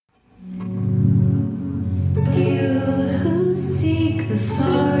seek the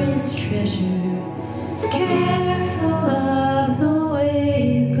forest treasure, careful of the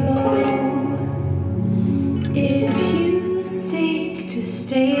way you go. If you seek to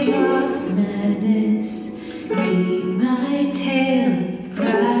stave off madness, read my tale of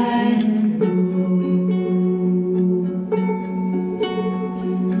pride and woe.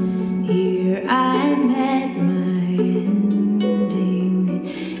 Here I met my ending,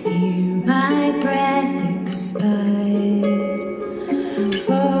 here my breath expired.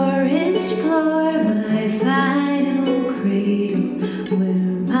 Forest floor, my final cradle, where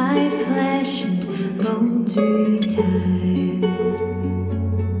my flesh and bones retired.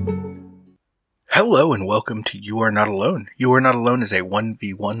 Hello and welcome to You Are Not Alone. You Are Not Alone is a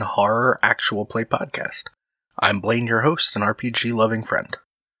 1v1 horror actual play podcast. I'm Blaine, your host and RPG-loving friend.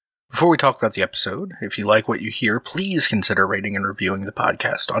 Before we talk about the episode, if you like what you hear, please consider rating and reviewing the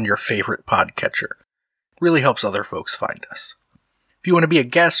podcast on your favorite podcatcher. It really helps other folks find us. If you want to be a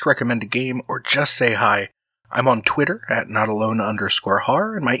guest, recommend a game, or just say hi, I'm on Twitter at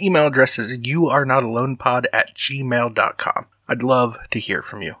notalone_horror, and my email address is youarenotalonepod@gmail.com. I'd love to hear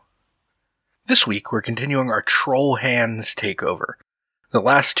from you. This week, we're continuing our Troll Hands takeover. The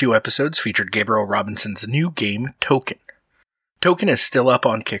last two episodes featured Gabriel Robinson's new game, Token. Token is still up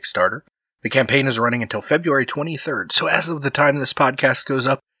on Kickstarter. The campaign is running until February 23rd, so as of the time this podcast goes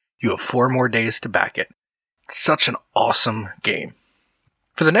up, you have 4 more days to back it. It's such an awesome game.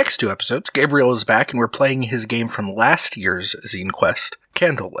 For the next 2 episodes, Gabriel is back and we're playing his game from last year's Zine Quest,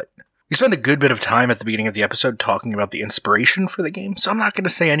 Candlelight. We spend a good bit of time at the beginning of the episode talking about the inspiration for the game, so I'm not going to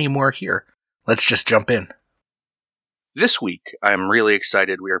say any more here. Let's just jump in. This week, I'm really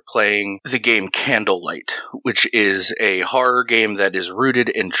excited. We are playing the game Candlelight, which is a horror game that is rooted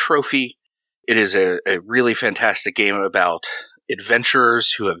in Trophy. It is a really fantastic game about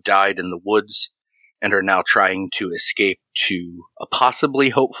adventurers who have died in the woods and are now trying to escape to a possibly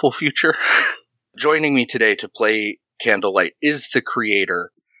hopeful future. Joining me today to play Candlelight is the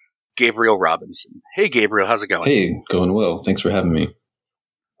creator, Gabriel Robinson. Hey, Gabriel, how's it going? Hey, going well. Thanks for having me.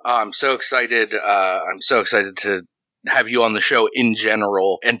 I'm so excited. I'm so excited to have you on the show in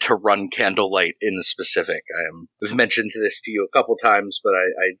general and to run Candlelight in specific. I've mentioned this to you a couple times, but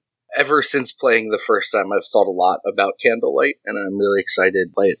I ever since playing the first time, I've thought a lot about Candlelight, and I'm really excited to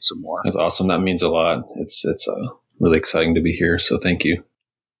play it some more. That's awesome. That means a lot. It's really exciting to be here, so thank you.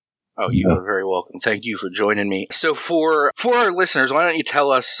 Oh, you are very welcome. Thank you for joining me. So for our listeners, why don't you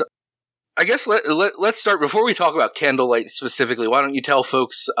tell us, I guess let's start, before we talk about Candlelight specifically, why don't you tell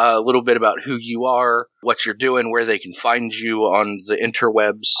folks a little bit about who you are, what you're doing, where they can find you on the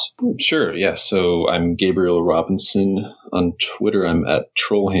interwebs? Sure, yeah. So I'm Gabriel Robinson. On Twitter, I'm at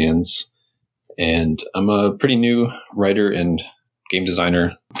Trollhands, and I'm a pretty new writer and game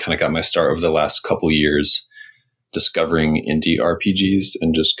designer. Kind of got my start over the last couple years discovering indie RPGs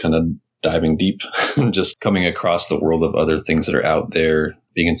and just kind of diving deep, just coming across the world of other things that are out there,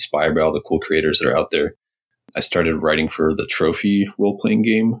 being inspired by all the cool creators that are out there. I started writing for the Trophy role-playing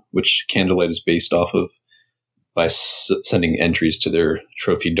game, which Candlelight is based off of, by sending entries to their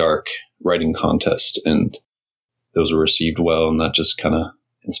Trophy Dark writing contest, and those were received well, and that just kind of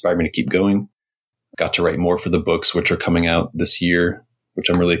inspired me to keep going. Got to write more for the books, which are coming out this year, which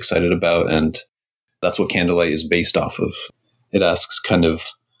I'm really excited about, and that's what Candlelight is based off of. It asks kind of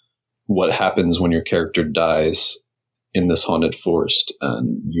what happens when your character dies in this haunted forest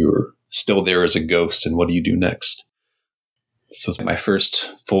and you're still there as a ghost, and what do you do next? So it's my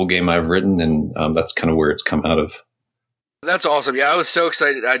first full game I've written, and that's kind of where it's come out of. That's awesome. Yeah, I was so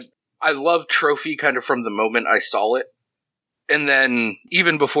excited. I love Trophy kind of from the moment I saw it. And then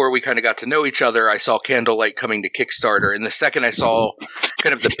even before we kind of got to know each other, I saw Candlelight coming to Kickstarter. And the second I saw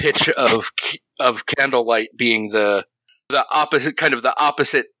kind of the pitch of Candlelight being the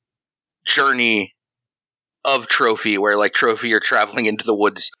opposite journey of Trophy, where like Trophy, you're traveling into the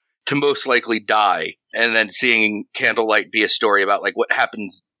woods to most likely die, and then seeing Candlelight be a story about like what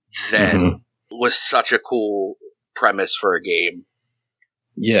happens then was such a cool premise for a game.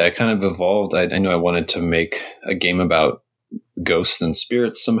 Yeah, it kind of evolved. I knew I wanted to make a game about ghosts and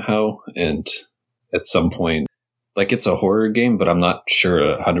spirits somehow, and at some point, like, it's a horror game, but I'm not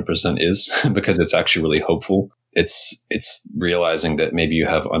sure 100% is because it's actually really hopeful. It's realizing that maybe you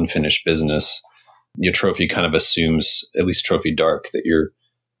have unfinished business. Your Trophy kind of assumes, at least Trophy Dark, that you're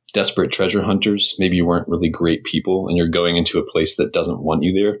desperate treasure hunters. Maybe you weren't really great people, and you're going into a place that doesn't want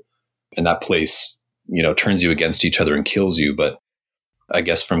you there. And that place, turns you against each other and kills you. But I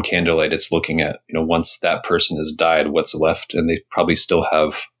guess from Candlelight, it's looking at, once that person has died, what's left? And they probably still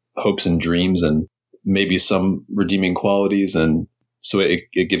have hopes and dreams and maybe some redeeming qualities. And so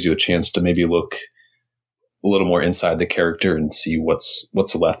it gives you a chance to maybe look a little more inside the character and see what's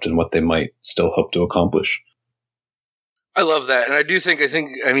left and what they might still hope to accomplish. I love that, and I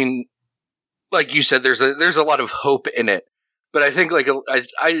mean, like you said, there's a lot of hope in it, but I think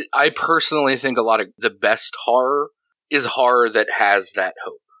I personally think a lot of the best horror is horror that has that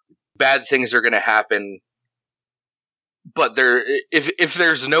hope. Bad things are going to happen, but if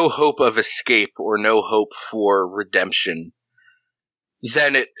there's no hope of escape or no hope for redemption,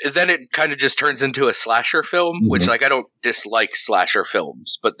 then it kind of just turns into a slasher film, which I don't dislike slasher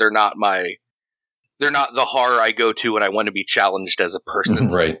films, but they're not the horror I go to when I want to be challenged as a person.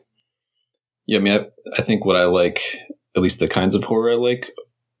 Right. Yeah, I mean, I think what I like, at least the kinds of horror I like,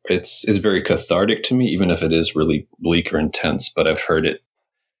 it's very cathartic to me, even if it is really bleak or intense. But I've heard it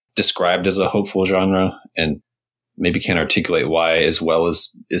described as a hopeful genre, and maybe can't articulate why as well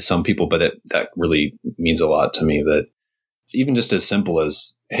as some people, but that really means a lot to me. That even just as simple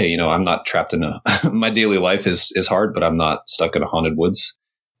as, hey, I'm not trapped in my daily life is hard, but I'm not stuck in a haunted woods.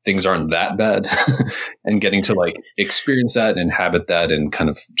 Things aren't that bad. And getting to experience that and inhabit that and kind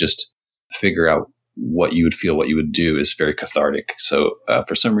of just figure out what you would feel, what you would do is very cathartic. So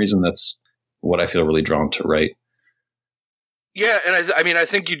for some reason, that's what I feel really drawn to write. Yeah, and I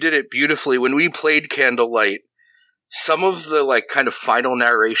think you did it beautifully. When we played Candlelight, some of the kind of final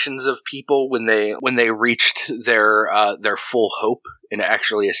narrations of people when they reached their full hope and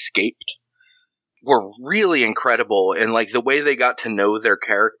actually escaped were really incredible. And the way they got to know their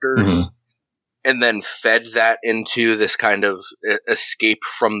characters and then fed that into this kind of escape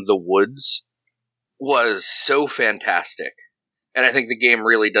from the woods was so fantastic. And I think the game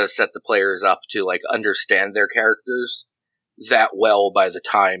really does set the players up to understand their characters that well by the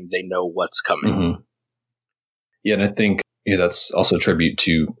time they know what's coming. Yeah, and I think that's also a tribute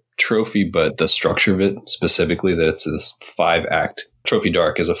to Trophy, but the structure of it specifically, that it's this 5-act. Trophy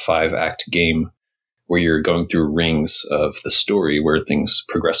Dark is a 5-act game where you're going through rings of the story where things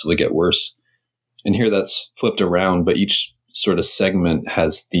progressively get worse. And here that's flipped around, but each sort of segment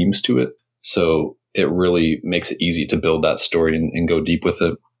has themes to it. So it really makes it easy to build that story and go deep with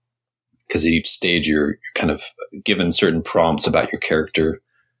it. Because at each stage, you're kind of given certain prompts about your character.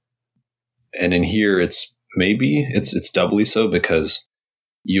 And in here, it's doubly so because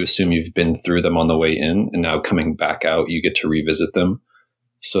you assume you've been through them on the way in, and now coming back out, you get to revisit them.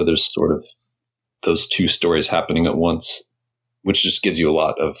 So there's sort of those two stories happening at once, which just gives you a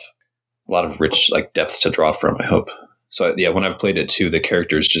lot of rich depth to draw from, I hope. So yeah, when I've played it too, the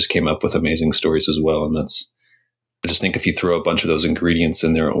characters just came up with amazing stories as well. And I just think if you throw a bunch of those ingredients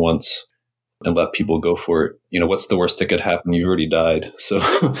in there at once and let people go for it, what's the worst that could happen? You've already died. So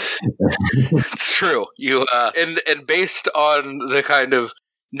it's true. You and based on the kind of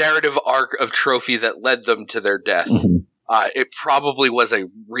narrative arc of Trophy that led them to their death, it probably was a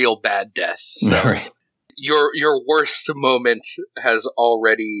real bad death. So right. Your worst moment has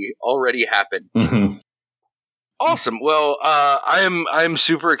already happened. Awesome. Well, I'm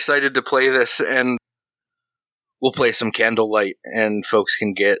super excited to play this, and we'll play some Candlelight, and folks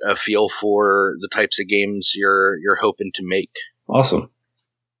can get a feel for the types of games you're hoping to make. Awesome.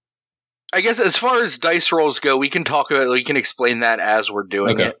 I guess as far as dice rolls go, we can explain that as we're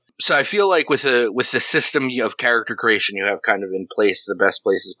doing it. So I feel like with the system of character creation you have kind of in place, the best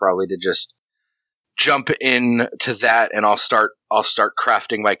place is probably to just jump into that, and I'll start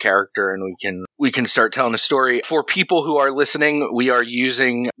crafting my character, and we can start telling a story. For people who are listening, we are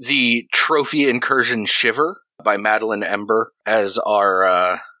using the Trophy Incursion Shiver by Madeline Ember as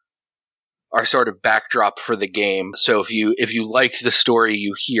our sort of backdrop for the game. So if you like the story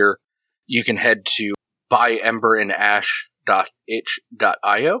you hear, you can head to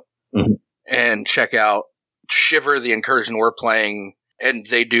buyemberinash.itch.io and check out Shiver, the incursion we're playing, and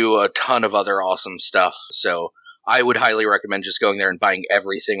they do a ton of other awesome stuff. So I would highly recommend just going there and buying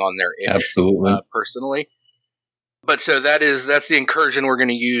everything on their itch. Absolutely. Personally. But so that's the incursion we're going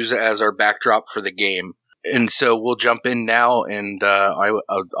to use as our backdrop for the game. And so we'll jump in now, and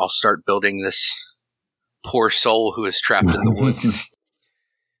I'll start building this poor soul who is trapped in the woods.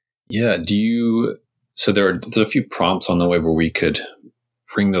 Yeah. So there's a few prompts on the way where we could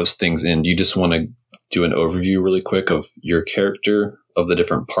bring those things in. Do you just want to do an overview really quick of your character, of the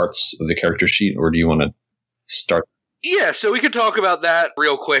different parts of the character sheet, or do you want to start? Yeah, so we could talk about that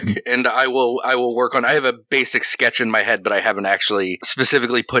real quick, and I will work on. I have a basic sketch in my head, but I haven't actually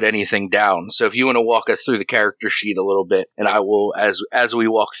specifically put anything down. So if you want to walk us through the character sheet a little bit, and I will, as we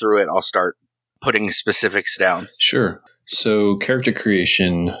walk through it, I'll start putting specifics down. Sure. So character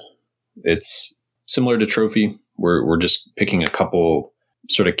creation, it's similar to Trophy. We're just picking a couple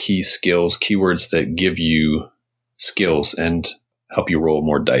sort of key skills, keywords that give you skills and help you roll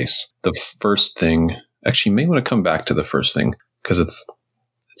more dice. The first thing Actually, you may want to come back to the first thing because it's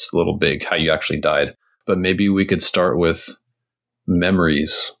a little big how you actually died. But maybe we could start with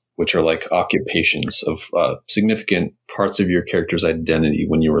memories, which are like occupations of significant parts of your character's identity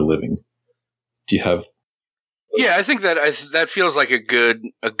when you were living. Do you have? Yeah, I think that feels like a good.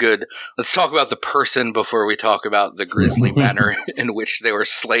 Let's talk about the person before we talk about the grisly manner in which they were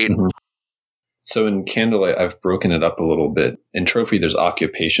slain. Mm-hmm. So in Candlelight, I've broken it up a little bit. In Trophy, there's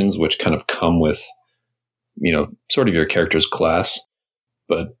occupations which kind of come with, sort of your character's class.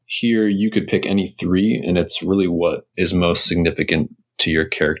 But here you could pick any 3, and it's really what is most significant to your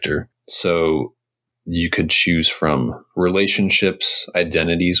character. So you could choose from relationships,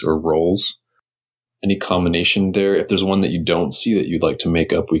 identities, or roles. Any combination there. If there's one that you don't see that you'd like to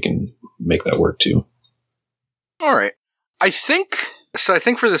make up, we can make that work too. All right. I think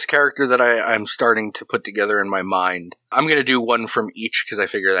for this character that I'm starting to put together in my mind, I'm going to do one from each because I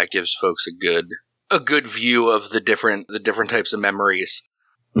figure that gives folks a good view of the different types of memories.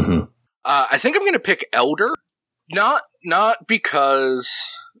 Mm-hmm. I think I'm going to pick Elder, not because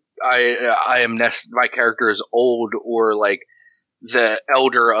my character is old or like the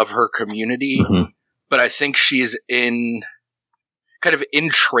elder of her community, mm-hmm. but I think she's in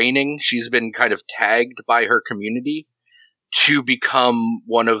training. She's been kind of tagged by her community to become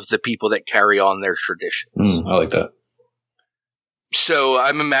one of the people that carry on their traditions. I like that. So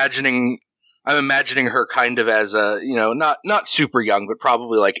I'm imagining her kind of as a, not super young, but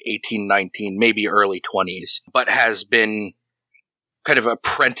probably like 18, 19, maybe early 20s, but has been kind of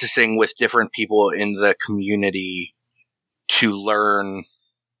apprenticing with different people in the community to learn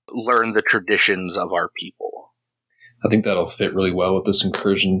the traditions of our people. I think that'll fit really well with this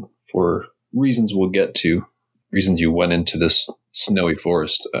incursion for reasons we'll get to. Reasons you went into this snowy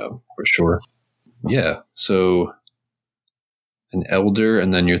forest, for sure. Yeah, so an elder,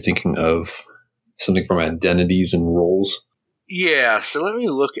 and then you're thinking of something from identities and roles. Yeah, so let me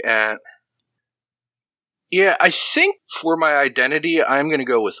look at... Yeah, I think for my identity, I'm going to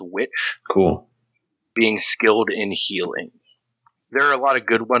go with Witch. Cool. Being skilled in healing. There are a lot of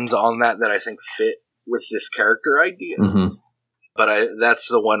good ones on that I think fit with this character idea. Mm-hmm. But that's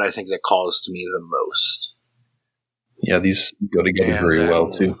the one I think that calls to me the most. Yeah, these go together very well,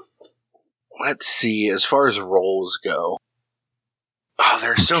 too. Let's see, as far as roles go. Oh,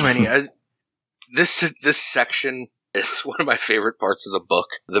 there are so many. This section is one of my favorite parts of the book.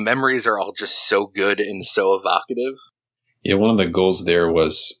 The memories are all just so good and so evocative. Yeah, one of the goals there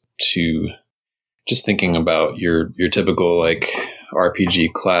was to just thinking about your typical like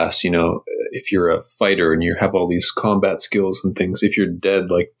RPG class, if you're a fighter and you have all these combat skills and things, if you're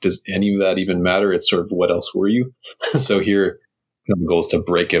dead, like, does any of that even matter? It's sort of what else were you? So here, the goal is to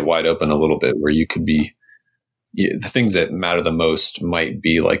break it wide open a little bit where you could be, the things that matter the most might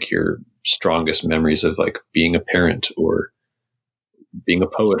be like your strongest memories of like being a parent or being a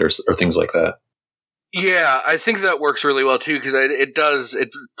poet or things like that. Yeah, I think that works really well too, because it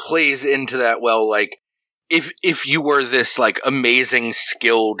plays into that well. Like, if you were this like amazing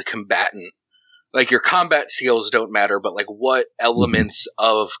skilled combatant, like your combat skills don't matter, but like what elements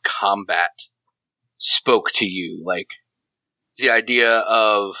of combat spoke to you? Like the idea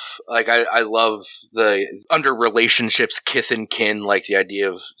of like I love the under relationships, kith and kin, like the idea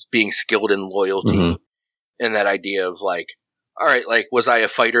of being skilled in loyalty, and that idea of like, all right, like, was I a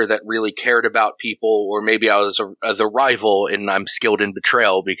fighter that really cared about people, or maybe I was the rival and I'm skilled in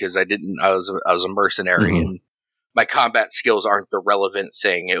betrayal because I was a mercenary and my combat skills aren't the relevant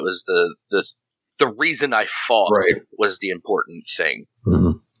thing. It was the reason I fought was the important thing.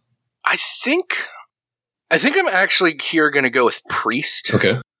 I think I'm actually here going to go with priest.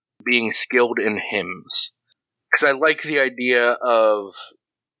 Okay. Being skilled in hymns, because I like the idea of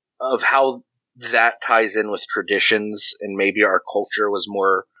how that ties in with traditions, and maybe our culture was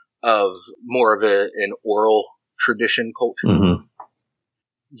more of an oral tradition culture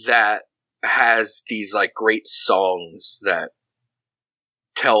that has these like great songs that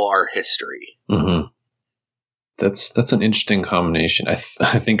tell our history. That's an interesting combination. I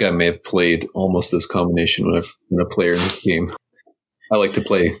think I may have played almost this combination when I've been a player in this game. I like to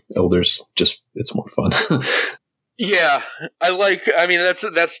play elders; just it's more fun. Yeah,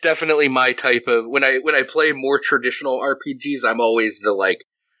 that's definitely my type of when I play more traditional RPGs. I'm always the like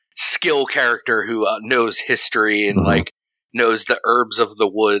skill character who knows history and like knows the herbs of the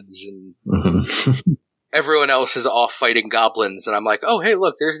woods, and everyone else is off fighting goblins, and I'm like, oh hey,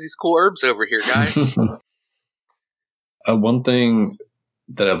 look, there's these cool herbs over here, guys. One thing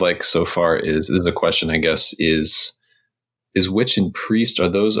that I'd like so far is a question, I guess, is witch and priest, are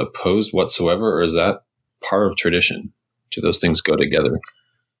those opposed whatsoever, or is that part of tradition? Do those things go together?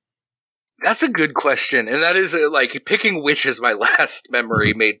 That's a good question. And that is, like, picking which is my last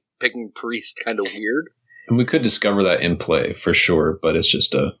memory made picking priest kind of weird. And we could discover that in play, for sure, but it's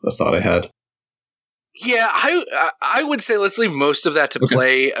just a thought I had. Yeah, I would say let's leave most of that to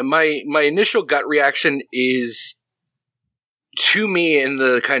play. My initial gut reaction is, to me, in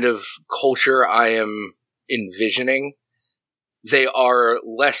the kind of culture I am envisioning, they are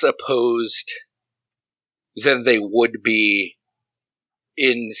less opposed than they would be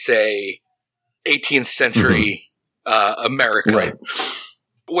in, say, 18th century America. Right.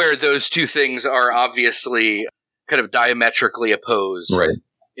 Where those two things are obviously kind of diametrically opposed. Right.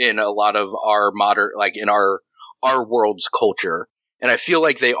 In a lot of our modern, like in our world's culture. And I feel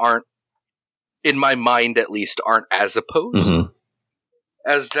like they aren't, in my mind at least, aren't as opposed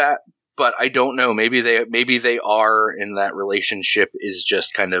as that. But I don't know. Maybe they are, and that relationship is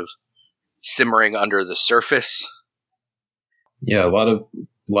just kind of simmering under the surface. Yeah, a lot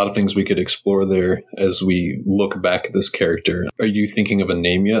of things we could explore there as we look back at this character. Are you thinking of a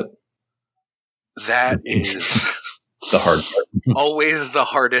name yet? That is the hard part. Always the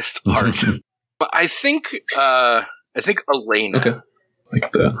hardest part. But I think Elena. Okay.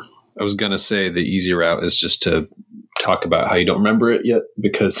 Like I was gonna say the easy route is just to talk about how you don't remember it yet,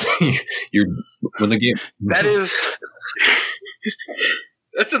 because you're when the game. That is.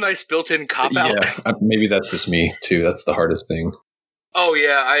 That's a nice built-in cop-out. Yeah, maybe that's just me too. That's the hardest thing. Oh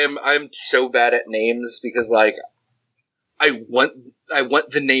yeah, I'm so bad at names because, like, I want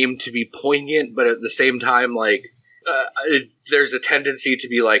the name to be poignant, but at the same time, like, there's a tendency to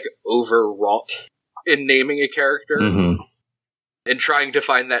be, like, overwrought in naming a character and trying to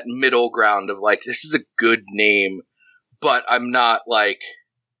find that middle ground of, like, this is a good name, but I'm not, like,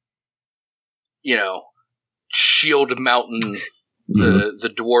 you know, Shield Mountain,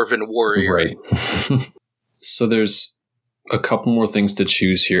 the Dwarven Warrior. Right. So there's a couple more things to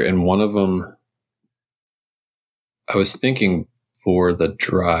choose here, and one of them, I was thinking for the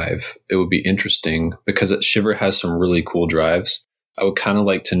drive, it would be interesting because Shiver has some really cool drives. I would kind of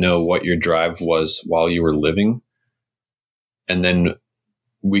like to know what your drive was while you were living, and then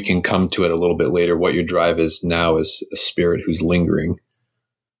we can come to it a little bit later, what your drive is now as a spirit who's lingering.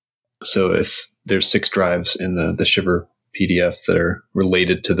 So if there's 6 drives in the Shiver PDF that are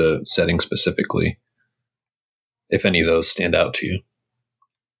related to the setting specifically, if any of those stand out to you.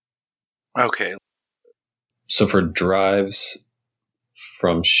 Okay. So for drives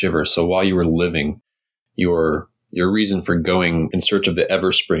from Shiver, so while you were living, your reason for going in search of the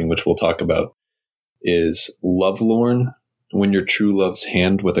Everspring, which we'll talk about, is lovelorn, when your true love's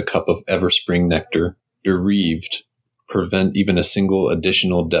hand with a cup of Everspring nectar, bereaved, prevent even a single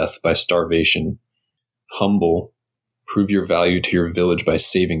additional death by starvation, humble, prove your value to your village by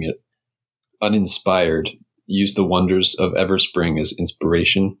saving it, uninspired, use the wonders of Everspring as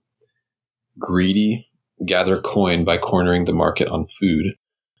inspiration, greedy, gather coin by cornering the market on food,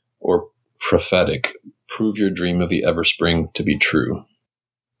 or prophetic, prove your dream of the Everspring to be true.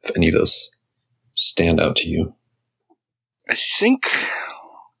 If any of those stand out to you. I think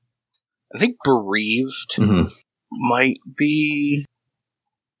bereaved might be.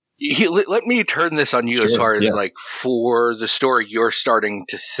 Let me turn this on you as far as like for the story you're starting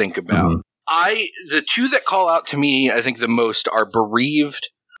to think about. The two that call out to me, I think the most, are bereaved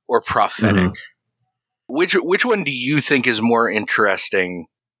or prophetic. Which one do you think is more interesting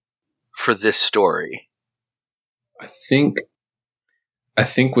for this story? I think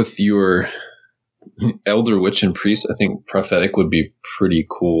with your Elder Witch and Priest, I think prophetic would be pretty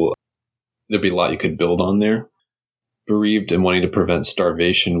cool. There'd be a lot you could build on there. Bereaved and wanting to prevent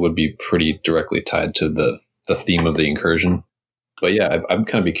starvation would be pretty directly tied to the theme of the incursion. But yeah, I'm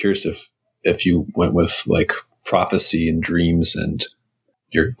kind of be curious if you went with like prophecy and dreams and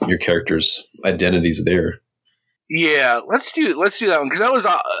your character's identities there. Yeah, let's do that one, because I was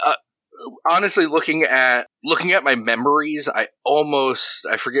honestly looking at my memories. I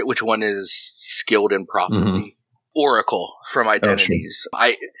forget which one is skilled in prophecy. Oracle from Identities. Oh,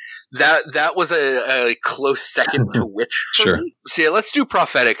 sure. That was a close second to Witch for me. So yeah, let's do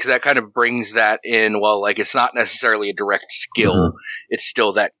prophetic, because that kind of brings that in. Well, like, it's not necessarily a direct skill. It's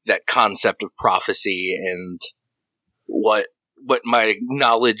still that concept of prophecy and what my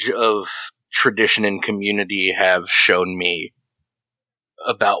knowledge of tradition and community have shown me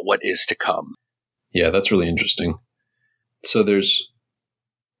about what is to come. Yeah, that's really interesting. So there's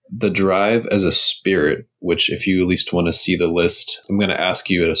the drive as a spirit, which if you at least want to see the list, I'm going to ask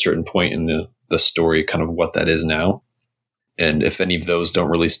you at a certain point in the story kind of what that is now. And if any of those don't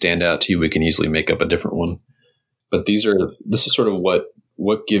really stand out to you, we can easily make up a different one. But this is sort of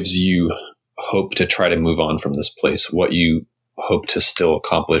what gives you hope to try to move on from this place, what you hope to still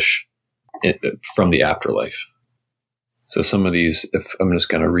accomplish from the afterlife. So some of these, if I'm just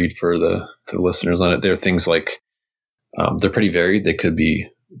going to read for the listeners on it, there are things like, they're pretty varied. They could be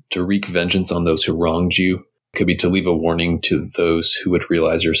to wreak vengeance on those who wronged you. It could be to leave a warning to those who would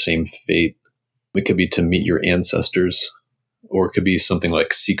realize your same fate. It could be to meet your ancestors, or it could be something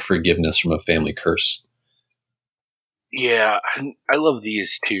like seek forgiveness from a family curse. Yeah, I love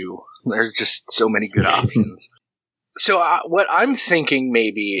these too. There are just so many good options. So what I'm thinking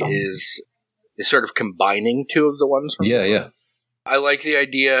maybe is sort of combining two of the ones. Yeah. I like the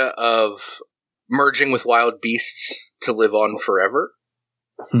idea of merging with wild beasts to live on forever,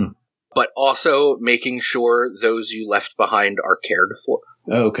 but also making sure those you left behind are cared for.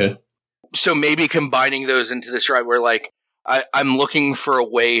 Oh, okay. So maybe combining those into this, right, where like I'm looking for a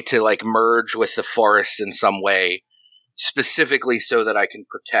way to like merge with the forest in some way, specifically so that I can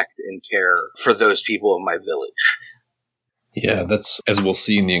protect and care for those people in my village. Yeah, that's, as we'll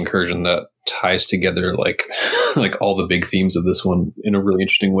see in the incursion, that ties together like like all the big themes of this one in a really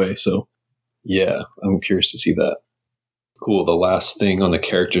interesting way. So yeah, I'm curious to see that. Cool. The last thing on the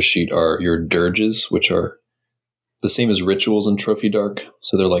character sheet are your dirges, which are the same as rituals in Trophy Dark.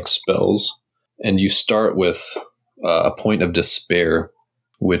 So they're like spells. And you start with a point of despair,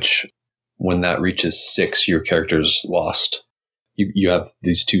 which when that reaches 6, your character's lost. You have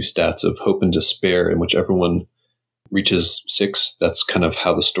these two stats of hope and despair, in which everyone reaches 6. That's kind of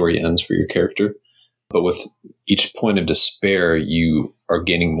how the story ends for your character. But with each point of despair, you are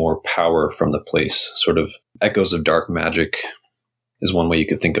gaining more power from the place. Sort of echoes of dark magic is one way you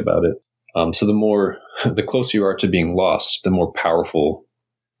could think about it. So the closer you are to being lost, the more powerful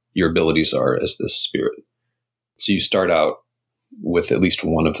your abilities are as this spirit. So you start out with at least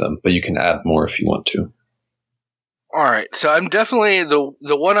one of them, but you can add more if you want to. All right, so I'm definitely the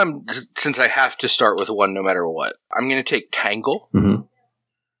one since I have to start with one no matter what, I'm going to take Tangle,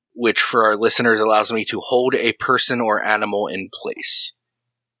 which for our listeners allows me to hold a person or animal in place.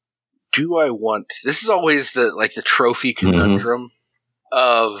 This is always the trophy conundrum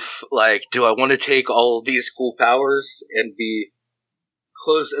of like, do I want to take all of these cool powers and be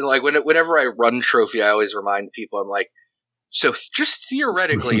close? And like whenever I run trophy, I always remind people, I'm like, so just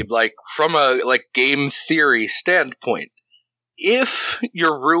theoretically, like from a like game theory standpoint, if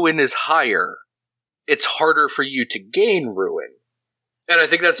your ruin is higher, it's harder for you to gain ruin. And I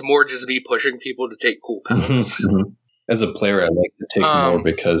think that's more just me pushing people to take cool powers. As a player, I like to take more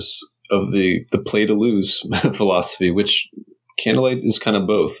because of the play to lose philosophy, which Candlelight is kind of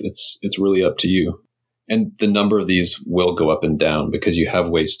both. It's really up to you. And the number of these will go up and down because you have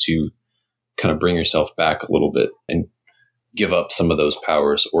ways to kind of bring yourself back a little bit and give up some of those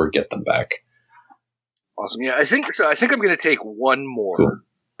powers or get them back. Awesome. Yeah, I think so. I think I'm going to take one more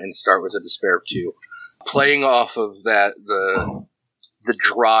and start with a despair of 2. Playing off of that, the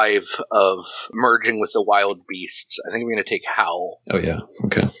drive of merging with the wild beasts, I think I'm going to take Howl. Oh, yeah.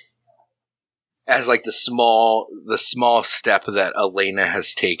 Okay. As like the small step that Elena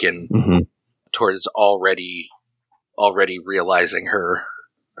has taken towards already realizing her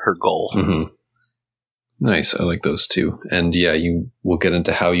goal. Nice. I like those too. And yeah, you will get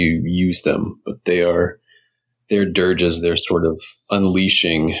into how you use them, but they're dirges. They're sort of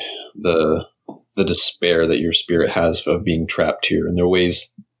unleashing the despair that your spirit has of being trapped here. And they're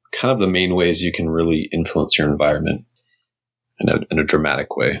ways, kind of the main ways you can really influence your environment in a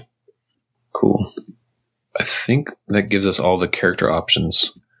dramatic way. Cool. I think that gives us all the character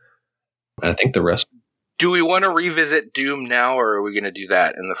options. I think the rest. Do we want to revisit Doom now, or are we going to do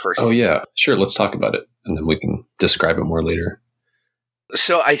that in the first? Oh, yeah. Sure. Let's talk about it, and then we can describe it more later.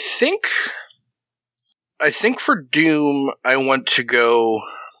 So I think for Doom, I want to go.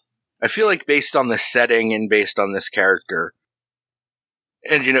 I feel like based on the setting and based on this character,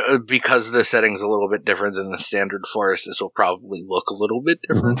 and because the setting's a little bit different than the standard forest, this will probably look a little bit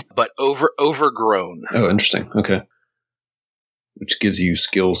different. But overgrown. Oh, interesting. Okay. Which gives you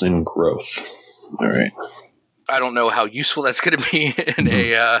skills in growth. All right. I don't know how useful that's going to be in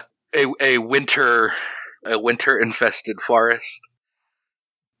a winter infested forest,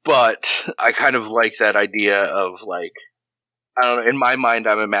 but I kind of like that idea of like, I don't know. In my mind,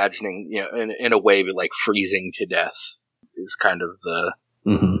 I'm imagining in a way, but like freezing to death is kind of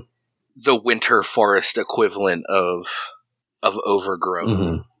the winter forest equivalent of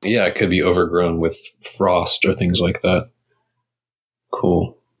overgrown. Yeah, it could be overgrown with frost or things like that.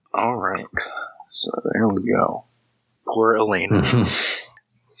 Cool. All right. So there we go. Poor Elena.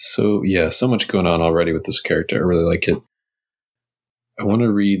 So, yeah, so much going on already with this character. I really like it. I want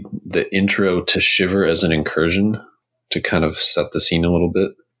to read the intro to Shiver as an incursion to kind of set the scene a little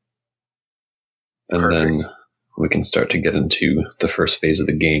bit. And then we can start to get into the first phase of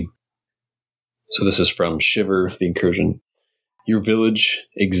the game. So this is from Shiver the Incursion. Your village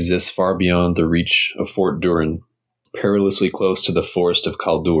exists far beyond the reach of Fort Durin, perilously close to the forest of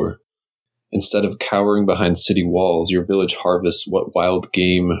Kaldur. Instead of cowering behind city walls, your village harvests what wild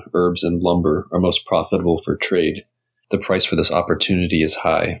game, herbs, and lumber are most profitable for trade. The price for this opportunity is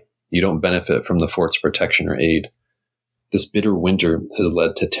high. You don't benefit from the fort's protection or aid. This bitter winter has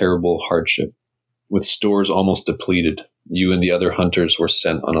led to terrible hardship. With stores almost depleted, you and the other hunters were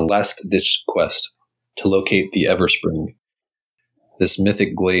sent on a last-ditch quest to locate the Everspring. This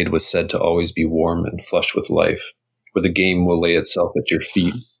mythic glade was said to always be warm and flushed with life, where the game will lay itself at your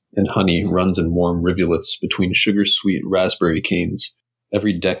feet, and honey runs in warm rivulets between sugar-sweet raspberry canes.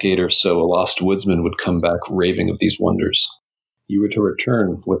 Every decade or so, a lost woodsman would come back raving of these wonders. You were to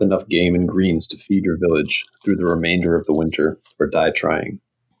return with enough game and greens to feed your village through the remainder of the winter, or die trying.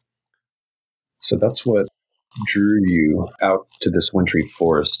 So that's what drew you out to this wintry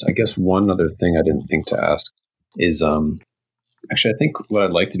forest. I guess one other thing I didn't think to ask is, actually, I think what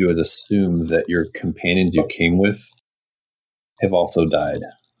I'd like to do is assume that your companions you came with have also died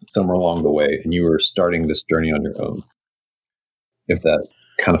somewhere along the way, and you were starting this journey on your own. If that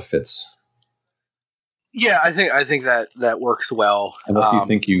kind of fits. Yeah, I think that works well. And what do you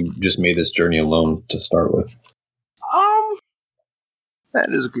think you just made this journey alone to start with? That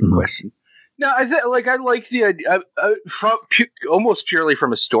is a good question. No, I like the idea almost purely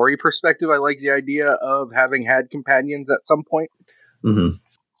from a story perspective. I like the idea of having had companions at some point. Mm-hmm.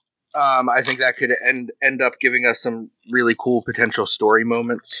 I think that could end up giving us some really cool potential story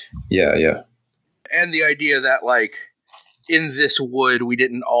moments. Yeah. And the idea that like in this wood we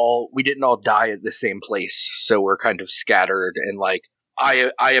didn't all die at the same place, so we're kind of scattered, and like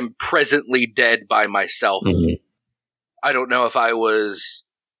I am presently dead by myself. Mm-hmm. I don't know if I was.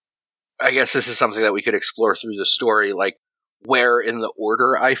 I guess this is something that we could explore through the story, like where in the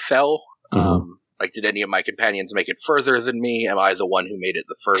order I fell. Mm-hmm. Like, did any of my companions make it further than me? Am I the one who made it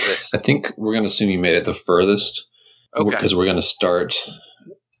the furthest? I think we're going to assume you made it the furthest. Okay. Because we're going to start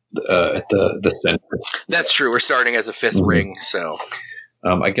at the center. That's true. We're starting at the fifth ring, so.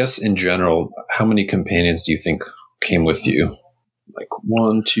 I guess in general, how many companions do you think came with you? Like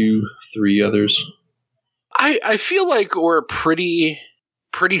 1, 2, 3 others? I feel like we're a pretty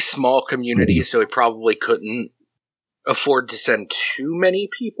small community, so we probably couldn't afford to send too many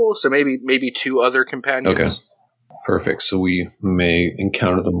people, so maybe 2 other companions. Okay, perfect. So we may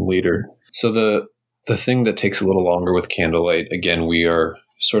encounter them later. So the thing that takes a little longer with Candlelight, again, we are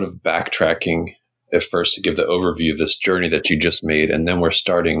sort of backtracking at first to give the overview of this journey that you just made, and then we're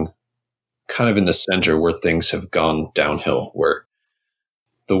starting kind of in the center where things have gone downhill, where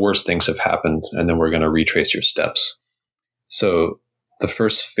the worst things have happened, and then we're going to retrace your steps. So the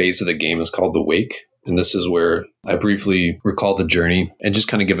first phase of the game is called The Wake, and this is where I briefly recall the journey and just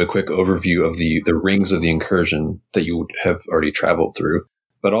kind of give a quick overview of the rings of the incursion that you have already traveled through.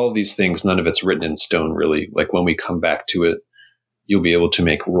 But all of these things, none of it's written in stone, really. Like when we come back to it, you'll be able to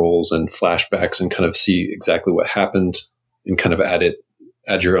make rolls and flashbacks and kind of see exactly what happened and kind of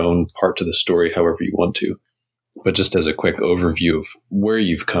add your own part to the story however you want to. But just as a quick overview of where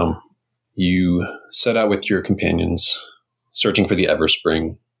you've come, you set out with your companions, searching for the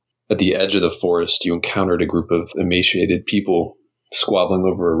Everspring. At the edge of the forest, you encountered a group of emaciated people squabbling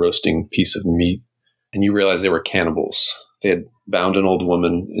over a roasting piece of meat, and you realized they were cannibals. They had bound an old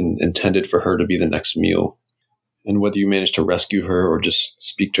woman and intended for her to be the next meal. And whether you managed to rescue her or just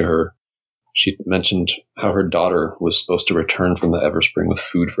speak to her, she mentioned how her daughter was supposed to return from the Everspring with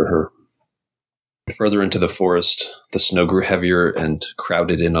food for her. Further into the forest, the snow grew heavier and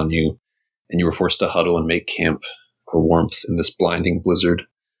crowded in on you, and you were forced to huddle and make camp for warmth in this blinding blizzard,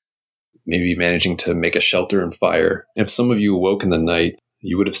 maybe managing to make a shelter and fire. If some of you awoke in the night,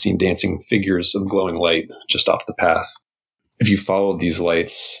 you would have seen dancing figures of glowing light just off the path. If you followed these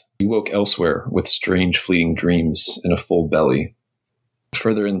lights, you woke elsewhere with strange fleeting dreams and a full belly.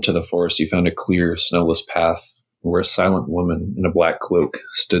 Further into the forest, you found a clear, snowless path where a silent woman in a black cloak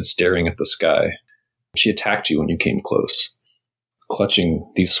stood staring at the sky. She attacked you when you came close,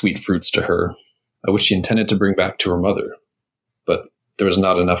 clutching these sweet fruits to her, which she intended to bring back to her mother. But there was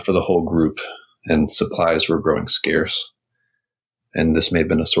not enough for the whole group, and supplies were growing scarce. And this may have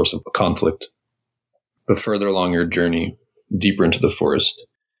been a source of conflict. But further along your journey, deeper into the forest,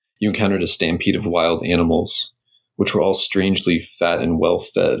 you encountered a stampede of wild animals, which were all strangely fat and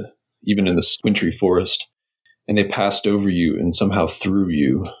well-fed, even in this wintry forest. And they passed over you and somehow through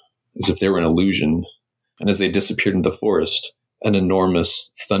you, as if they were an illusion. And as they disappeared into the forest, an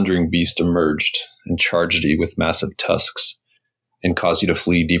enormous, thundering beast emerged and charged you with massive tusks and caused you to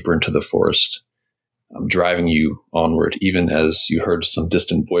flee deeper into the forest. driving you onward, even as you heard some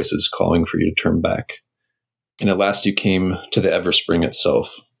distant voices calling for you to turn back. And at last you came to the Everspring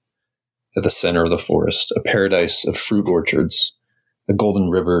itself, at the center of the forest, a paradise of fruit orchards, a golden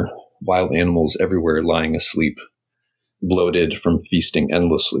river, wild animals everywhere lying asleep, bloated from feasting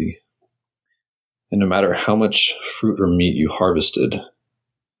endlessly. And no matter how much fruit or meat you harvested,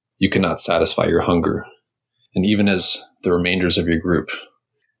 you could not satisfy your hunger. And even as the remainders of your group,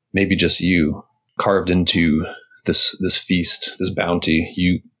 maybe just you, carved into this feast, this bounty,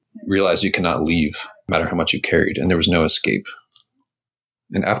 you realize you cannot leave, no matter how much you carried, and there was no escape.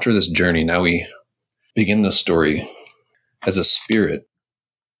 And after this journey, now we begin the story. As a spirit,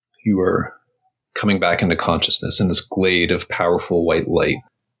 you are coming back into consciousness in this glade of powerful white light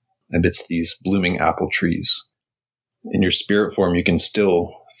amidst these blooming apple trees. In your spirit form, you can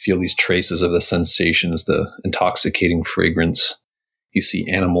still feel these traces of the sensations, the intoxicating fragrance. You see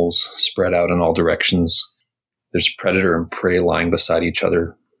animals spread out in all directions. There's predator and prey lying beside each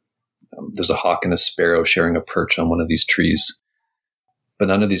other. There's a hawk and a sparrow sharing a perch on one of these trees. But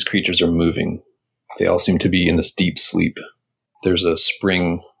none of these creatures are moving. They all seem to be in this deep sleep. There's a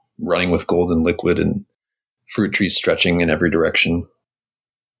spring running with golden liquid and fruit trees stretching in every direction.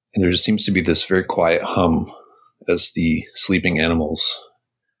 And there just seems to be this very quiet hum as the sleeping animals,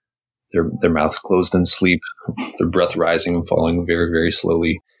 their mouth closed in sleep, their breath rising and falling very, very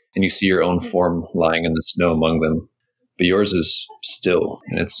slowly. And you see your own form lying in the snow among them. But yours is still,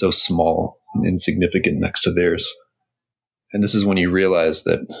 and it's so small and insignificant next to theirs. And this is when you realize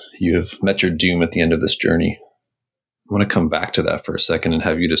that you have met your doom at the end of this journey. I want to come back to that for a second and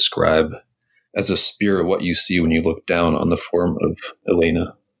have you describe as a spirit what you see when you look down on the form of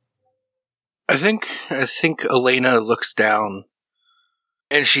Elena. I think Elena looks down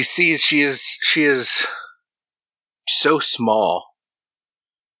and she sees she is so small.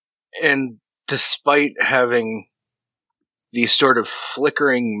 And despite having these sort of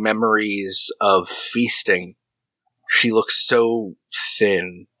flickering memories of feasting, she looks so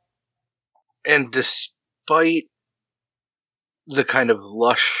thin. And despite the kind of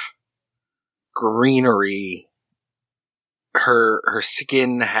lush greenery, her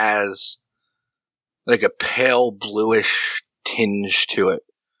skin has like a pale bluish tinge to it.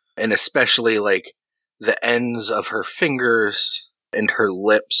 And especially like the ends of her fingers and her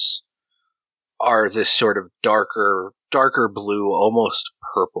lips are this sort of darker blue, almost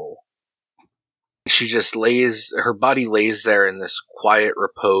purple. She just her body lays there in this quiet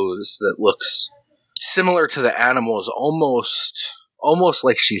repose that looks similar to the animals, almost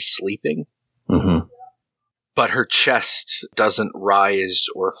like she's sleeping. Mm-hmm. But her chest doesn't rise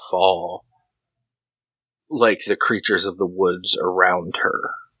or fall like the creatures of the woods around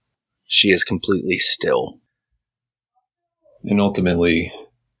her. She is completely still. And ultimately,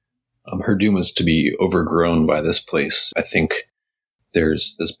 her doom is to be overgrown by this place. I think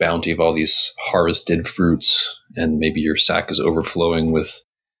there's this bounty of all these harvested fruits, and maybe your sack is overflowing with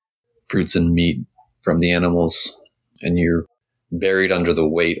fruits and meat from the animals, and you're buried under the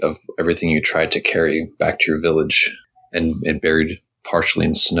weight of everything you tried to carry back to your village, and buried partially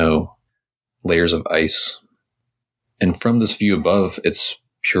in snow, layers of ice. And from this view above, it's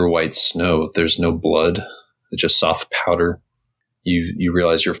pure white snow. There's no blood. It's just soft powder. You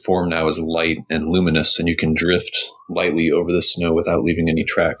realize your form now is light and luminous, and you can drift lightly over the snow without leaving any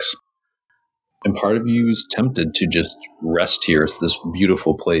tracks. And part of you is tempted to just rest here. It's this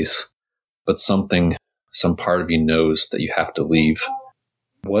beautiful place. But some part of you knows that you have to leave.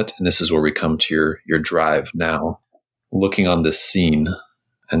 And this is where we come to your drive now, looking on this scene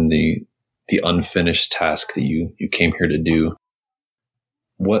and the unfinished task that you came here to do.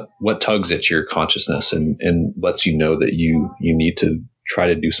 What tugs at your consciousness and lets you know that you need to try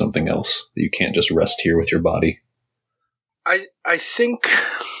to do something else, that you can't just rest here with your body? I think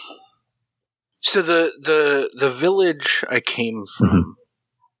so. The village I came from,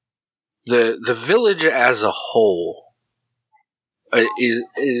 the village as a whole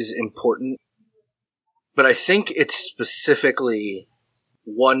is important, but I think it's specifically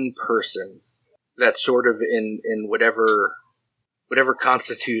one person that's sort of in whatever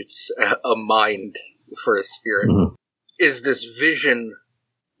constitutes a mind for a spirit, is this vision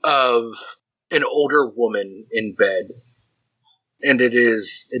of an older woman in bed. And it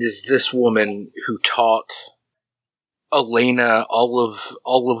is this woman who taught Elena all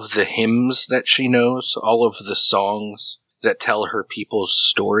of the hymns that she knows, all of the songs that tell her people's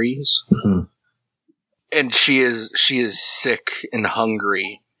stories. Mm-hmm. And she is sick and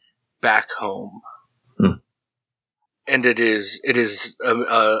hungry back home. And it is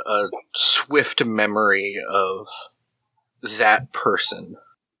a swift memory of that person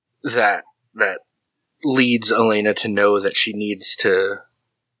that leads Elena to know that she needs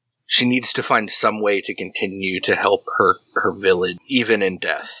to find some way to continue to help her village, even in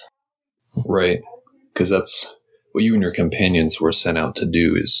death. Right. Because that's what you and your companions were sent out to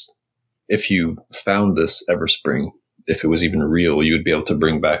do. Is if you found this Everspring, if it was even real, you would be able to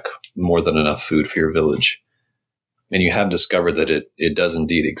bring back more than enough food for your village. And you have discovered that it does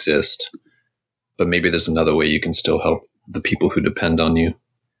indeed exist. But maybe there's another way you can still help the people who depend on you.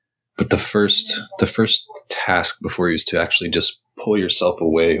 But the first task before you is to actually just pull yourself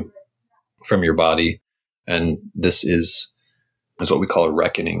away from your body. And this is what we call a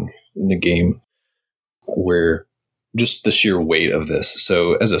reckoning in the game, where just the sheer weight of this.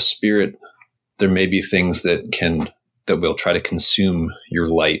 So as a spirit, there may be things that will try to consume your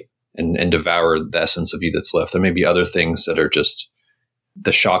light and devour the essence of you that's left. There may be other things that are just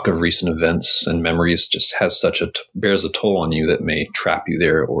the shock of recent events and memories just has bears a toll on you that may trap you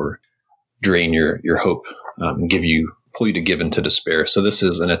there or drain your hope and pull you to give into despair. So this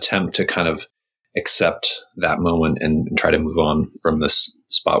is an attempt to kind of accept that moment and try to move on from this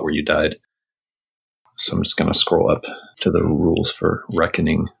spot where you died. So I'm just going to scroll up to the rules for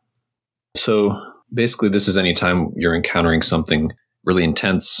reckoning. So basically this is any time you're encountering something really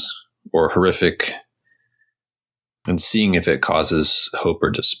intense or horrific and seeing if it causes hope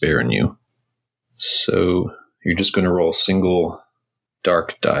or despair in you. So you're just going to roll a single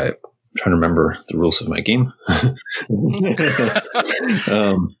dark die. I'm trying to remember the rules of my game.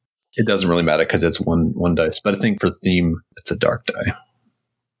 It doesn't really matter because it's one dice, but I think for theme, it's a dark die.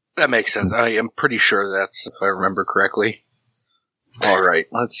 That makes sense. I am pretty sure that's, if I remember correctly. All right,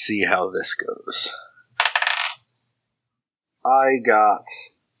 let's see how this goes. I got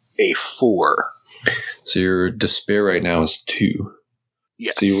a 4. So your despair right now is 2.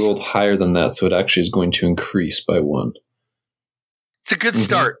 Yes. So you rolled higher than that, so it actually is going to increase by 1. It's a good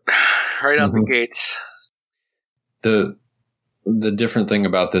start. Right out the gates. The different thing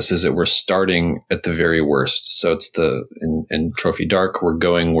about this is that we're starting at the very worst. So it's in Trophy Dark, we're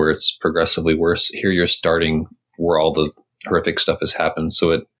going where it's progressively worse. Here you're starting where all the horrific stuff has happened. So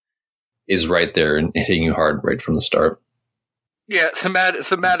it is right there and hitting you hard right from the start. Yeah,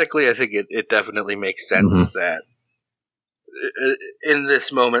 thematically, I think it definitely makes sense that in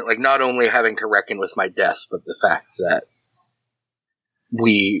this moment, like not only having to reckon with my death, but the fact that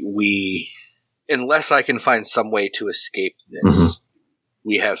we unless I can find some way to escape this,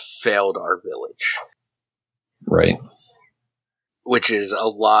 we have failed our village. Right. Which is a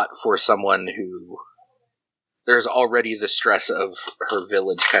lot for someone who there's already the stress of her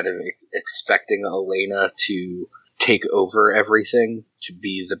village kind of expecting Elena to take over everything, to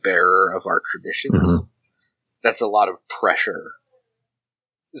be the bearer of our traditions. That's a lot of pressure.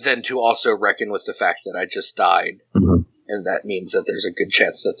 Then to also reckon with the fact that I just died, and that means that there's a good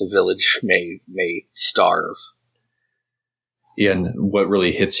chance that the village may starve. Yeah, and what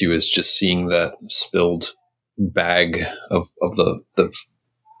really hits you is just seeing that spilled bag of the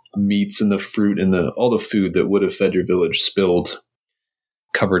meats and the fruit and all the food that would have fed your village spilled,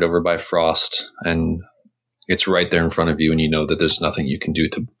 covered over by frost, and it's right there in front of you, and you know that there's nothing you can do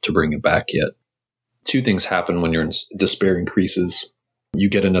to bring it back yet. 2 things happen when your despair increases. You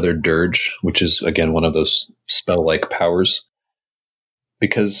get another dirge, which is, again, one of those spell-like powers.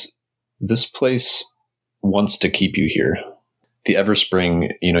 Because this place wants to keep you here. The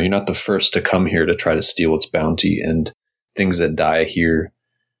Everspring, you're not the first to come here to try to steal its bounty, and things that die here,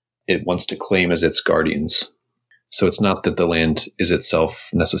 it wants to claim as its guardians. So it's not that the land is itself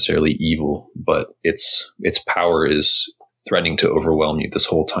necessarily evil, but its power is threatening to overwhelm you this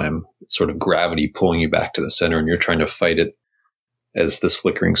whole time. It's sort of gravity pulling you back to the center, and you're trying to fight it as this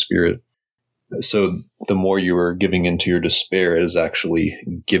flickering spirit. So the more you are giving into your despair, it is actually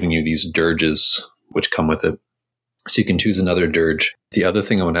giving you these dirges which come with it. So you can choose another dirge. The other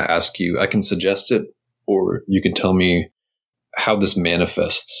thing I want to ask you, I can suggest it, or you can tell me how this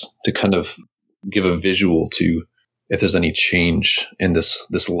manifests to kind of give a visual to if there's any change in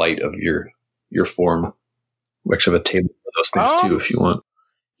this light of your form. We actually have a table for those things too, if you want.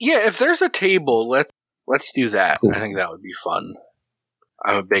 Yeah, if there's a table, let's do that. Cool. I think that would be fun.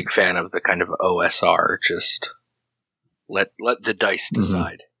 I'm a big fan of the kind of OSR, just let the dice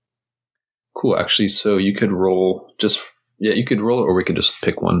decide. Cool. Actually, so you could roll you could roll it, or we could just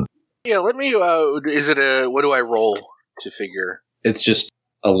pick one. Yeah, let me, what do I roll to figure? It's just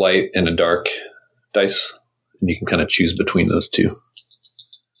a light and a dark dice, and you can kind of choose between those 2.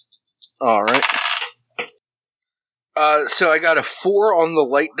 All right. So I got a 4 on the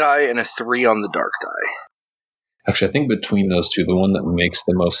light die and a 3 on the dark die. Actually, I think between those 2, the one that makes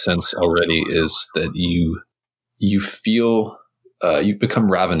the most sense already is that you feel you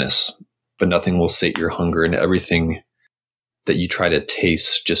become ravenous but nothing will sate your hunger, and everything that you try to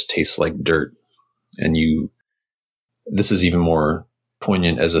taste just tastes like dirt. And this is even more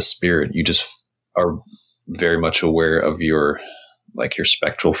poignant as a spirit. You just are very much aware of your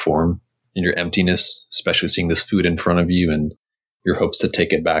spectral form and your emptiness, especially seeing this food in front of you and your hopes to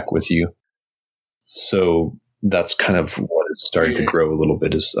take it back with you. So that's kind of what is starting to grow a little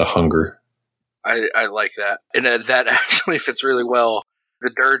bit, is a hunger. I like that. And that actually fits really well.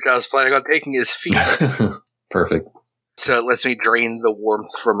 The dirge I was planning on taking is feast. Perfect. So it lets me drain the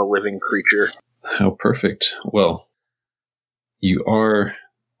warmth from a living creature. How perfect. Well, you are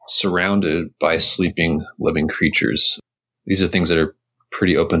surrounded by sleeping living creatures. These are things that are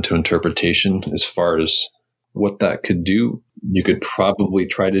pretty open to interpretation as far as what that could do. You could probably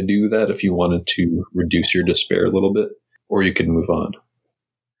try to do that if you wanted to reduce your despair a little bit, or you could move on.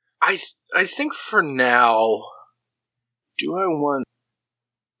 I think for now,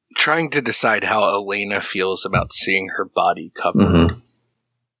 trying to decide how Elena feels about seeing her body covered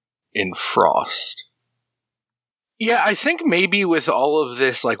in frost. Yeah, I think maybe with all of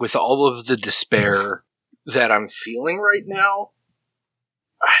this, like with all of the despair that I'm feeling right now,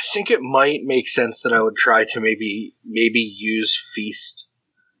 I think it might make sense that I would try to maybe use feast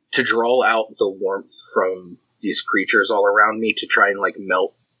to draw out the warmth from these creatures all around me to try and like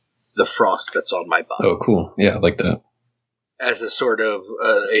melt the frost that's on my body. Oh, cool. Yeah, I like that. As a sort of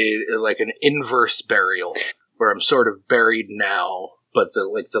like an inverse burial, where I'm sort of buried now, but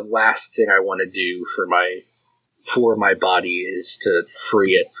the last thing I want to do for my body is to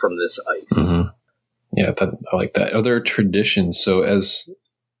free it from this ice. Mm-hmm. Yeah, I like that. Are there traditions? So as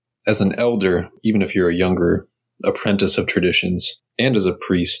an elder, even if you're a younger apprentice of traditions, and as a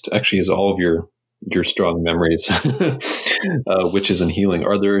priest, actually has all of your strong memories, witches and healing,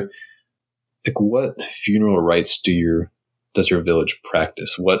 are there, like, what funeral rites does your village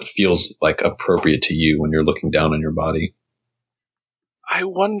practice? What feels like appropriate to you when you're looking down on your body? I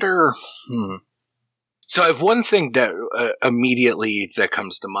wonder. So I have one thing that immediately that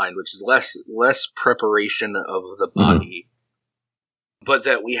comes to mind, which is less preparation of the body, but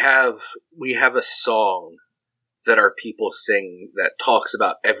that we have a song that our people sing that talks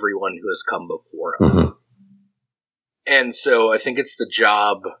about everyone who has come before us. And so I think it's the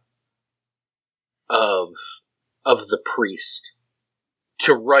job of the priest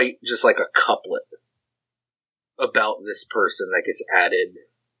to write just like a couplet about this person that gets added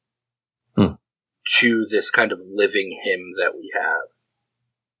to this kind of living hymn that we have.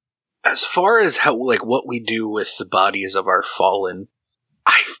 As far as how, like, what we do with the bodies of our fallen,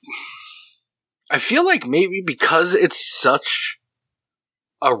 I feel like maybe because it's such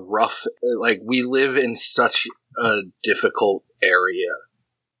a rough, like, we live in such a difficult area,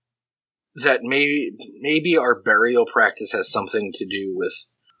 that maybe our burial practice has something to do with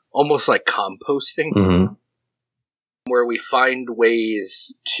almost like composting, where we find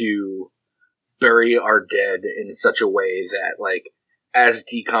ways to bury our dead in such a way that, like, as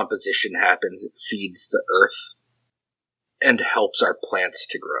decomposition happens, it feeds the earth and helps our plants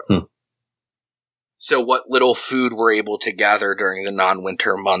to grow. So what little food we're able to gather during the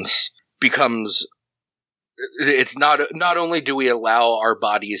non-winter months becomes, it's not only do we allow our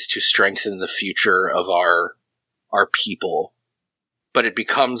bodies to strengthen the future of our people, but it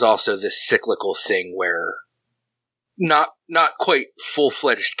becomes also this cyclical thing where not quite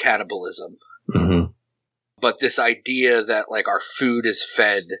full-fledged cannibalism, but this idea that, like, our food is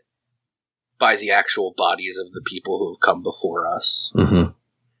fed by the actual bodies of the people who have come before us.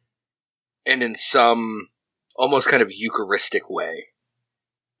 And in some almost kind of Eucharistic way,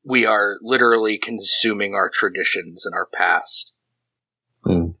 we are literally consuming our traditions and our past.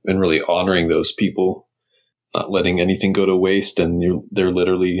 And really honoring those people, not letting anything go to waste, and they're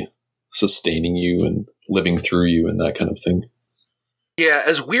literally sustaining you and living through you and that kind of thing. Yeah,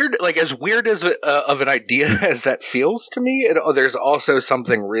 as weird as of an idea as that feels to me, there's also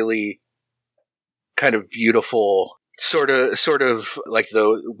something really kind of beautiful, sort of like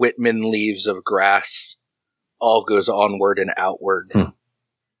the Whitman leaves of grass, all goes onward and outward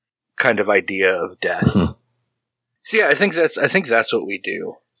kind of idea of death. So yeah, I think that's what we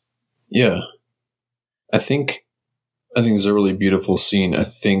do. Yeah, I think it's a really beautiful scene. I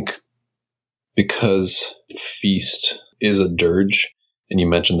think because feast is a dirge, and you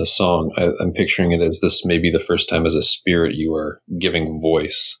mentioned the song, I'm picturing it as this may be the first time as a spirit you are giving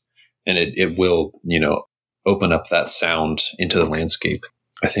voice, and it will, open up that sound into the landscape.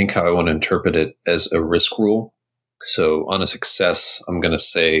 I think how I want to interpret it as a risk rule. So on a success, I'm going to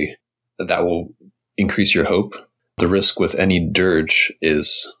say that will increase your hope. The risk with any dirge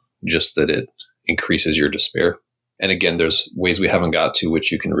is just that it increases your despair. And again, there's ways we haven't got to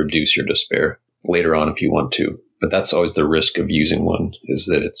which you can reduce your despair later on if you want to. But that's always the risk of using one, is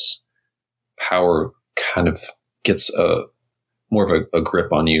that its power kind of gets more of a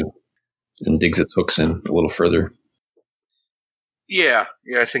grip on you and digs its hooks in a little further. Yeah,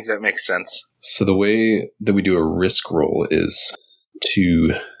 I think that makes sense. So the way that we do a risk roll is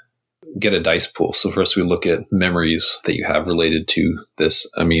to get a dice pool. So first we look at memories that you have related to this.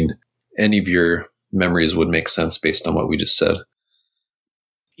 I mean, any of your memories would make sense based on what we just said.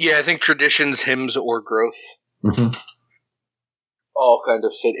 Yeah, I think traditions, hymns, or growth Mm-hmm. all kind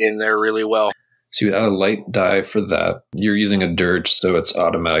of fit in there really well. So you add a light die for that. You're using a dirge, so it's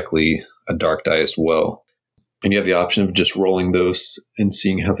automatically a dark die as well. And you have the option of just rolling those and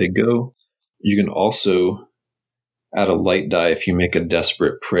seeing how they go. You can also add a light die if you make a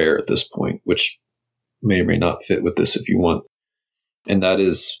desperate prayer at this point, which may or may not fit with this if you want. And that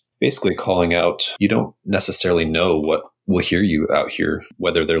is basically calling out, you don't necessarily know what will hear you out here,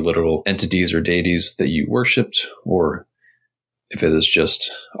 whether they're literal entities or deities that you worshipped, or if it is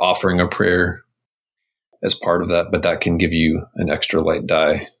just offering a prayer as part of that, but that can give you an extra light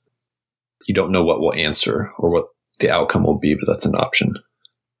die. You don't know what will answer or what the outcome will be, but that's an option.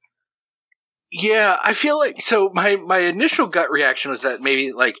 Yeah, I feel like, so my initial gut reaction was that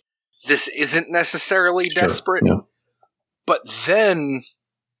maybe, like, this isn't necessarily desperate. Yeah. But then,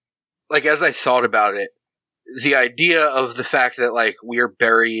 like, as I thought about it, the idea of the fact that, like, we are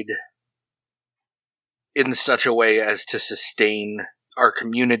buried in such a way as to sustain our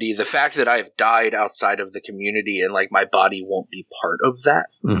community, the fact that I have died outside of the community and, like, my body won't be part of that,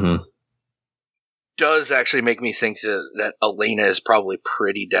 Mm-hmm. does actually make me think that Elena is probably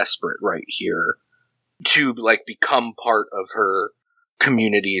pretty desperate right here to, like, become part of her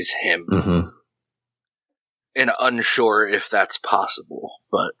community's hymn. Mm-hmm. And unsure if that's possible,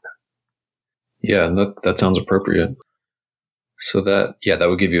 but... Yeah, that sounds appropriate. So that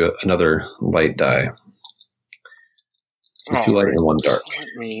would give you another light die. So 2 light and 1 dark. Let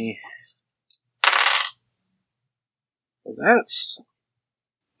me... That's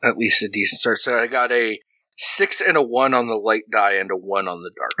at least a decent start. So I got a 6 and a 1 on the light die and a 1 on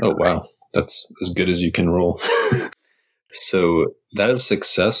the dark Oh, die. wow. That's as good as you can roll. So that is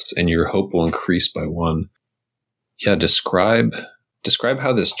success, and your hope will increase by 1. Yeah, describe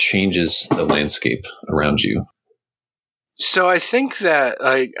how this changes the landscape around you. So I think that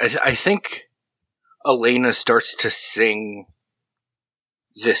I think Elena starts to sing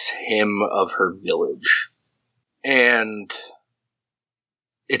this hymn of her village, and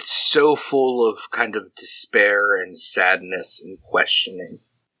it's so full of kind of despair and sadness and questioning.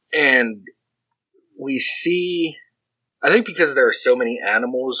 And we see, I think because there are so many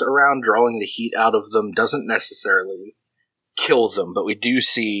animals around, drawing the heat out of them doesn't necessarily kill them, but we do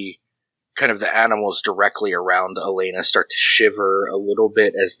see kind of the animals directly around Elena start to shiver a little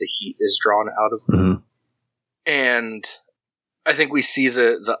bit as the heat is drawn out of them. Mm-hmm. And I think we see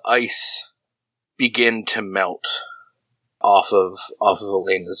the ice begin to melt off of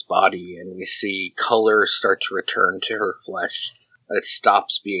Elena's body, and we see color start to return to her flesh. It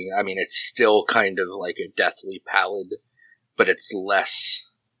stops being, I mean, it's still kind of like a deathly pallid, but it's less,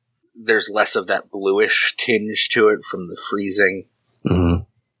 there's less of that bluish tinge to it from the freezing. Mm-hmm.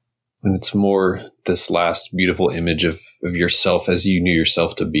 And it's more this last beautiful image of yourself as you knew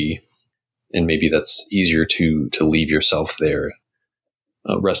yourself to be. And maybe that's easier to leave yourself there,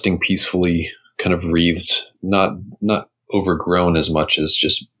 resting peacefully, kind of wreathed, not overgrown as much as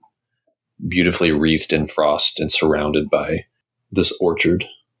just beautifully wreathed in frost and surrounded by this orchard,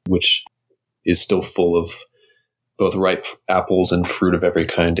 which is still full of both ripe apples and fruit of every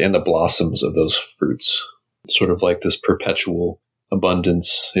kind, and the blossoms of those fruits. Sort of like this perpetual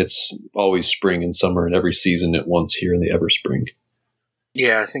abundance. It's always spring and summer, and every season at once here in the Everspring.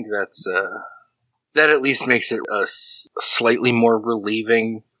 Yeah, I think that's, that at least makes it a slightly more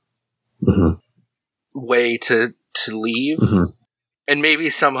relieving Mm-hmm. way to leave. Mm-hmm. And maybe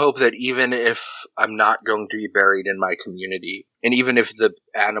some hope that even if I'm not going to be buried in my community, and even if the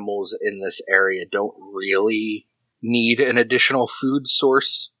animals in this area don't really need an additional food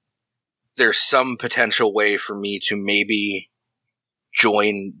source, there's some potential way for me to maybe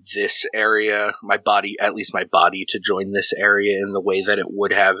join this area, at least my body to join this area in the way that it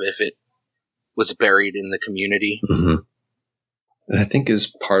would have if it was buried in the community. Mm-hmm. And I think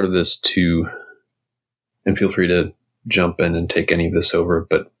as part of this too, and feel free to jump in and take any of this over,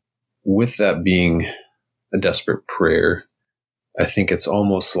 but with that being a desperate prayer, I think it's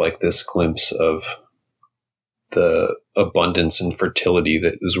almost like this glimpse of the abundance and fertility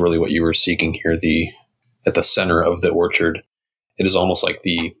that is really what you were seeking here, at the center of the orchard. It is almost like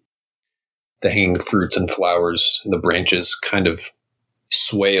the the hanging fruits and flowers and the branches kind of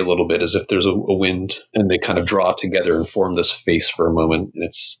sway a little bit as if there's a wind, and they kind of draw together and form this face for a moment. And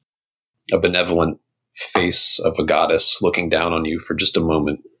it's a benevolent face of a goddess looking down on you for just a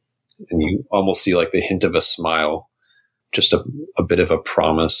moment. And you almost see like the hint of a smile, just a bit of a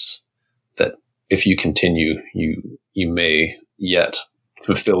promise that if you continue, you may yet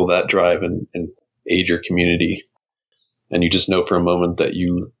fulfill that drive and aid your community. And you just know for a moment that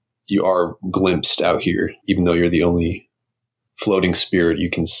you are glimpsed out here, even though you're the only floating spirit you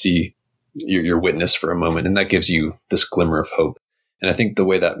can see. You're witness for a moment, and that gives you this glimmer of hope. And I think the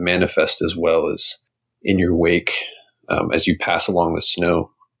way that manifests as well is in your wake, as you pass along the snow.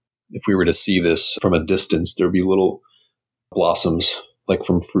 If we were to see this from a distance, there would be little blossoms like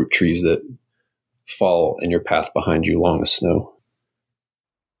from fruit trees that fall in your path behind you along the snow.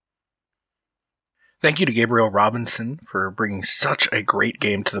 Thank you to Gabriel Robinson for bringing such a great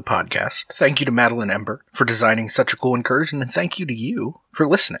game to the podcast. Thank you to Madeline Ember for designing such a cool incursion, and thank you to you for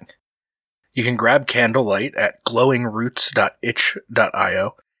listening. You can grab Candlelight at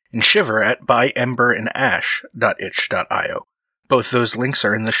glowingroots.itch.io and Shiver at byemberandash.itch.io. Both those links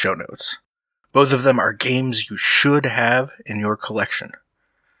are in the show notes. Both of them are games you should have in your collection.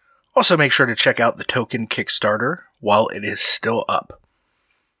 Also, make sure to check out the Token Kickstarter while it is still up.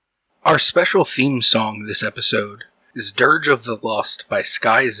 Our special theme song this episode is Dirge of the Lost by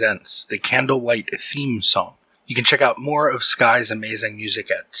Sky Zentz, the Candlelight theme song. You can check out more of Sky's amazing music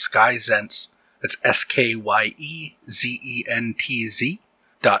at Sky Zentz, that's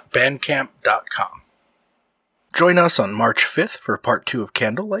SkyZentz.bandcamp.com. Join us on March 5th for part 2 of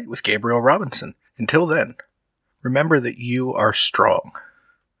Candlelight with Gabriel Robinson. Until then, remember that you are strong,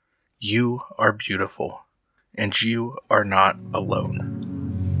 you are beautiful, and you are not alone.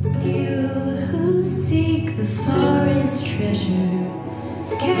 You who seek the forest treasure,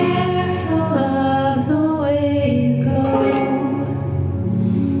 careful of the way you go.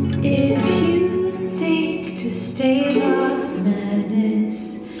 If you seek to stave off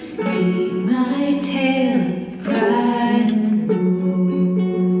madness, heed my tale of pride and woe.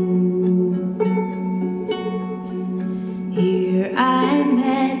 Here I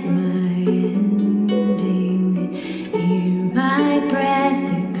met my ending, here my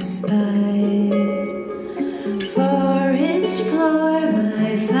breath expired. Forest floor,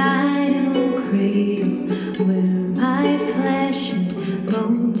 my final cradle, where my flesh and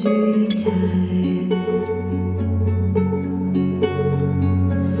bones retired.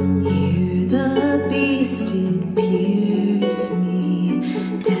 Here the beast did pierce me,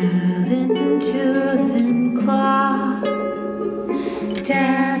 talon, tooth, and claw.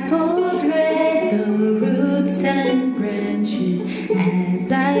 Dappled red the roots and branches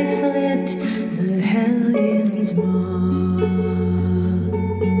as I slipped the hellion's maw.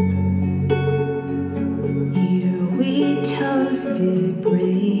 Here we toasted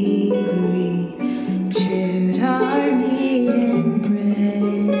bravery, shared our meat and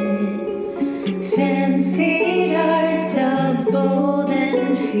bread, fancied ourselves bold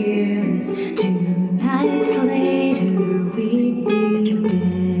and fearless. 2 nights later we'd be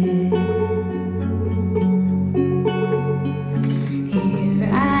dead. Here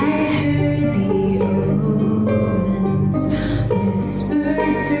I heard the omens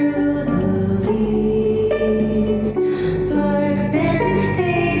whispered through the leaves, bark-bent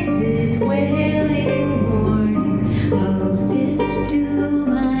faces wailing warnings of this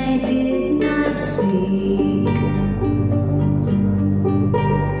doom I did not speak.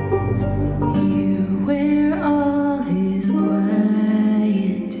 Here where all is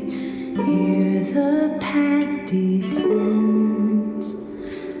quiet, here the path descends.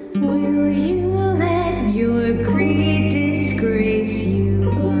 Will you let your greed disgrace you,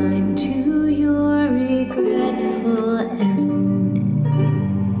 blind to your regretful end?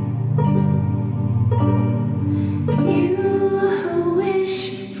 You who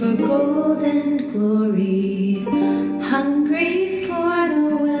wish for gold and glory, hungry for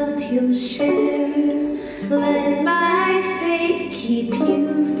the wealth you'll share, let my fate keep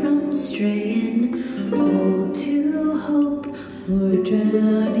you from straying. Hold to hope or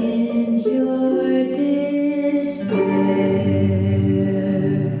drown in your despair.